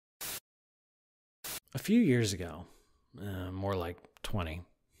A few years ago, more like 20,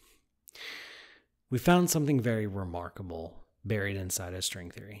 we found something very remarkable buried inside of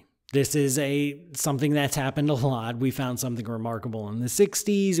string theory. This is something that's happened a lot. We found something remarkable in the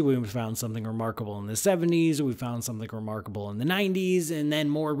 60s. We found something remarkable in the 70s. We found something remarkable in the 90s. And then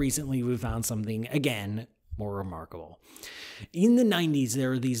more recently, we found something, again, more remarkable. In the 90s,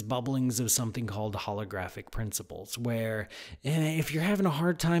 there are these bubblings of something called holographic principles, where if you're having a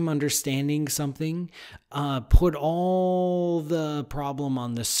hard time understanding something, put all the problem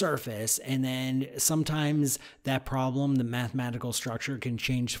on the surface, and then sometimes that problem, the mathematical structure, can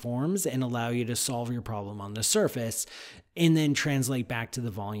change forms and allow you to solve your problem on the surface, and then translate back to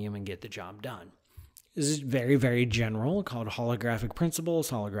the volume and get the job done. This is very, very general, called holographic principles,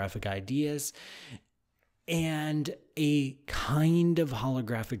 holographic ideas. And a kind of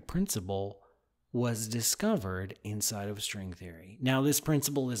holographic principle was discovered inside of string theory. Now, this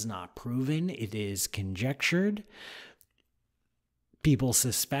principle is not proven. It is conjectured. People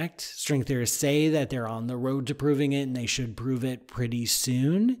suspect. String theorists say that they're on the road to proving it, and they should prove it pretty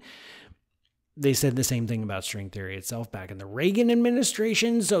soon. They said the same thing about string theory itself back in the Reagan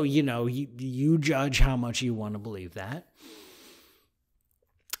administration. So, you judge how much you want to believe that.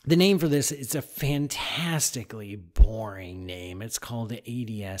 The name for this, it's a fantastically boring name. It's called the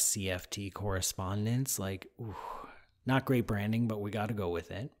ADS-CFT correspondence. Not great branding, but we got to go with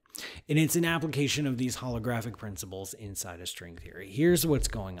it. And it's an application of these holographic principles inside of string theory. Here's what's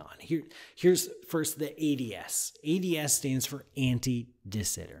going on. Here's first the ADS. ADS stands for anti-de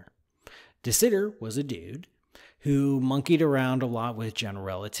Sitter. De Sitter was a dude who monkeyed around a lot with general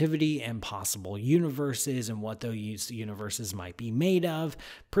relativity and possible universes and what those universes might be made of.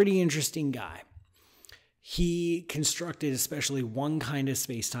 Pretty interesting guy. He constructed especially one kind of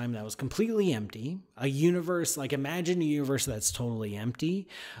space-time that was completely empty. A universe, imagine a universe that's totally empty,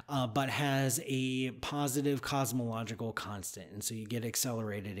 but has a positive cosmological constant. And so you get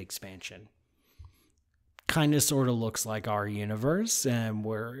accelerated expansion. Kind of sort of looks like our universe,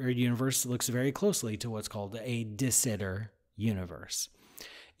 where our universe looks very closely to what's called a de Sitter universe.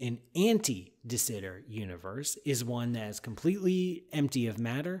 An anti-de Sitter universe is one that is completely empty of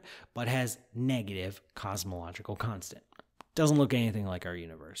matter, but has negative cosmological constant. Doesn't look anything like our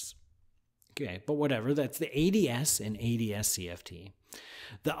universe. Okay, but whatever, that's the ADS and ADS-CFT.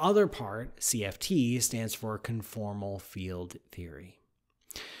 The other part, CFT, stands for conformal field theory.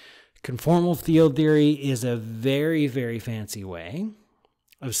 Conformal field theory is a very, very fancy way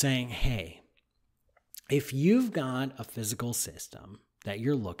of saying, hey, if you've got a physical system that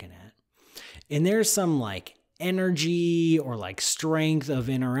you're looking at, and there's some energy or strength of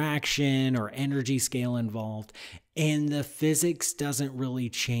interaction or energy scale involved, and the physics doesn't really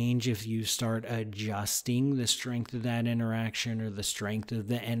change if you start adjusting the strength of that interaction or the strength of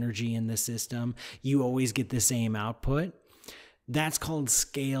the energy in the system, you always get the same output. That's called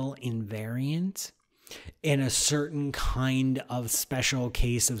scale invariant. And a certain kind of special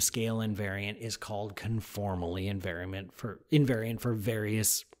case of scale invariant is called conformally invariant for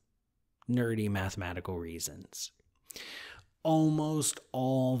various nerdy mathematical reasons. Almost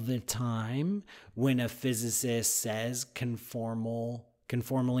all the time, when a physicist says conformally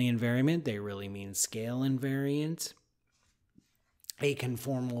invariant, they really mean scale invariant. A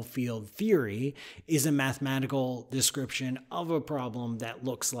conformal field theory is a mathematical description of a problem that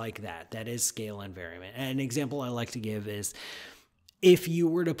looks like that is scale invariant. And an example I like to give is if you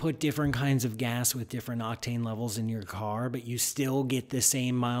were to put different kinds of gas with different octane levels in your car, but you still get the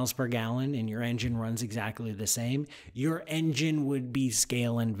same miles per gallon and your engine runs exactly the same, your engine would be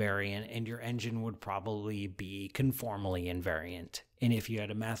scale invariant and your engine would probably be conformally invariant. And if you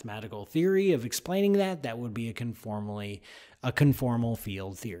had a mathematical theory of explaining that, that would be a conformal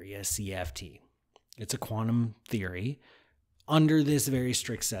field theory, a CFT. It's a quantum theory under this very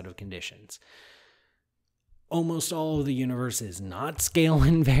strict set of conditions. Almost all of the universe is not scale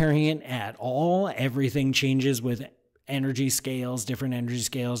invariant at all. Everything changes with energy scales,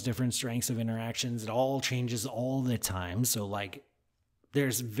 different strengths of interactions. It all changes all the time. So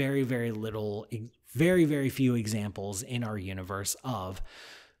there's very, very little, very, very few examples in our universe of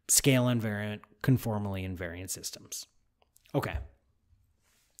scale invariant, conformally invariant systems. Okay.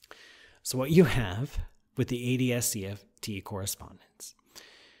 So what you have with the ADS-CFT correspondence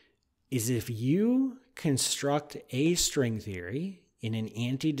is if you construct a string theory in an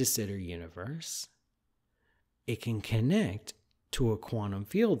anti-de Sitter universe, it can connect to a quantum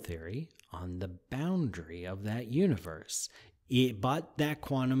field theory on the boundary of that universe. But that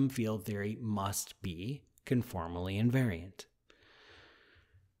quantum field theory must be conformally invariant.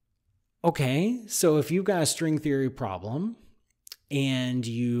 Okay, so if you've got a string theory problem and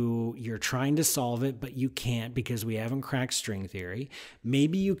you're trying to solve it, but you can't because we haven't cracked string theory.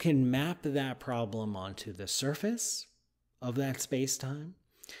 Maybe you can map that problem onto the surface of that space-time.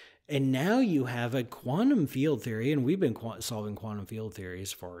 And now you have a quantum field theory, and we've been solving quantum field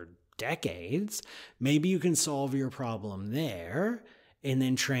theories for decades. Maybe you can solve your problem there and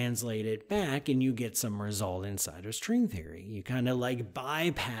then translate it back, and you get some result inside of string theory. You kind of like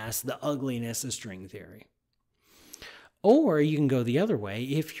bypass the ugliness of string theory. Or you can go the other way.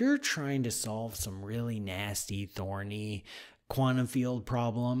 If you're trying to solve some really nasty, thorny quantum field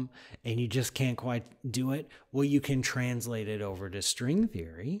problem and you just can't quite do it, well, you can translate it over to string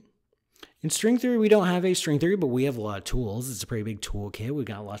theory. In string theory, we don't have a string theory, but we have a lot of tools. It's a pretty big toolkit. We've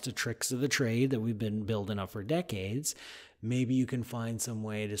got lots of tricks of the trade that we've been building up for decades. Maybe you can find some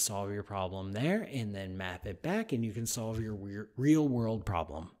way to solve your problem there and then map it back, and you can solve your real world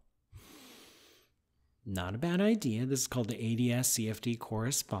problem. Not a bad idea. This is called the ADS-CFT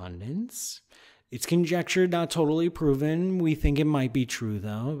correspondence. It's conjectured, not totally proven. We think it might be true,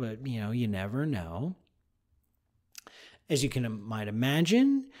 though, but, you never know. As you might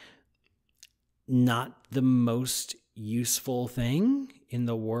imagine, not the most useful thing in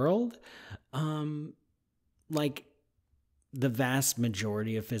the world. Like the vast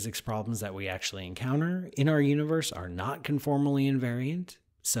majority of physics problems that we actually encounter in our universe are not conformally invariant.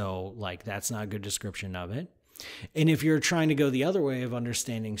 So, that's not a good description of it. And if you're trying to go the other way of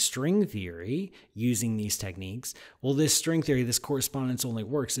understanding string theory using these techniques, well, this string theory, this correspondence only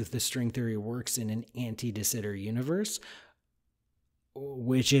works if the string theory works in an anti-de Sitter universe,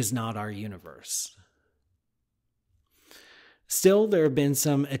 which is not our universe. Still, there have been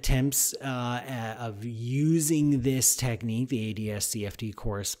some attempts of using this technique, the ADS-CFT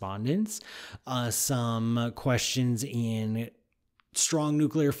correspondence, some questions in strong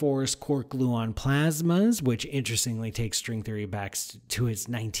nuclear force quark-gluon plasmas, which interestingly takes string theory back to its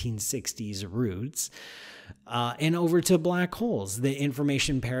 1960s roots, and over to black holes. The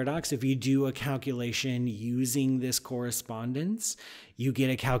information paradox, if you do a calculation using this correspondence, you get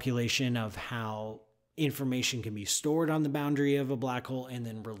a calculation of how information can be stored on the boundary of a black hole and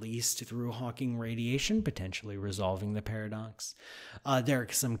then released through Hawking radiation, potentially resolving the paradox. There are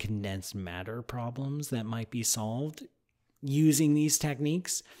some condensed matter problems that might be solved using these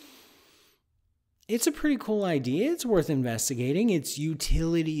techniques. It's a pretty cool idea. It's worth investigating. Its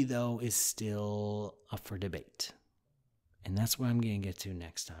utility, though, is still up for debate. And that's what I'm going to get to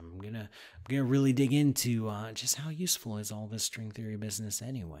next time. I'm gonna really dig into just how useful is all this string theory business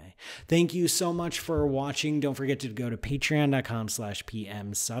anyway. Thank you so much for watching. Don't forget to go to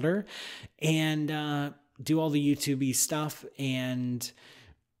patreon.com/pmsutter and do all the YouTube-y stuff. And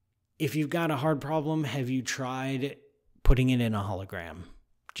if you've got a hard problem, have you tried putting it in a hologram?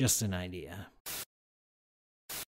 Just an idea.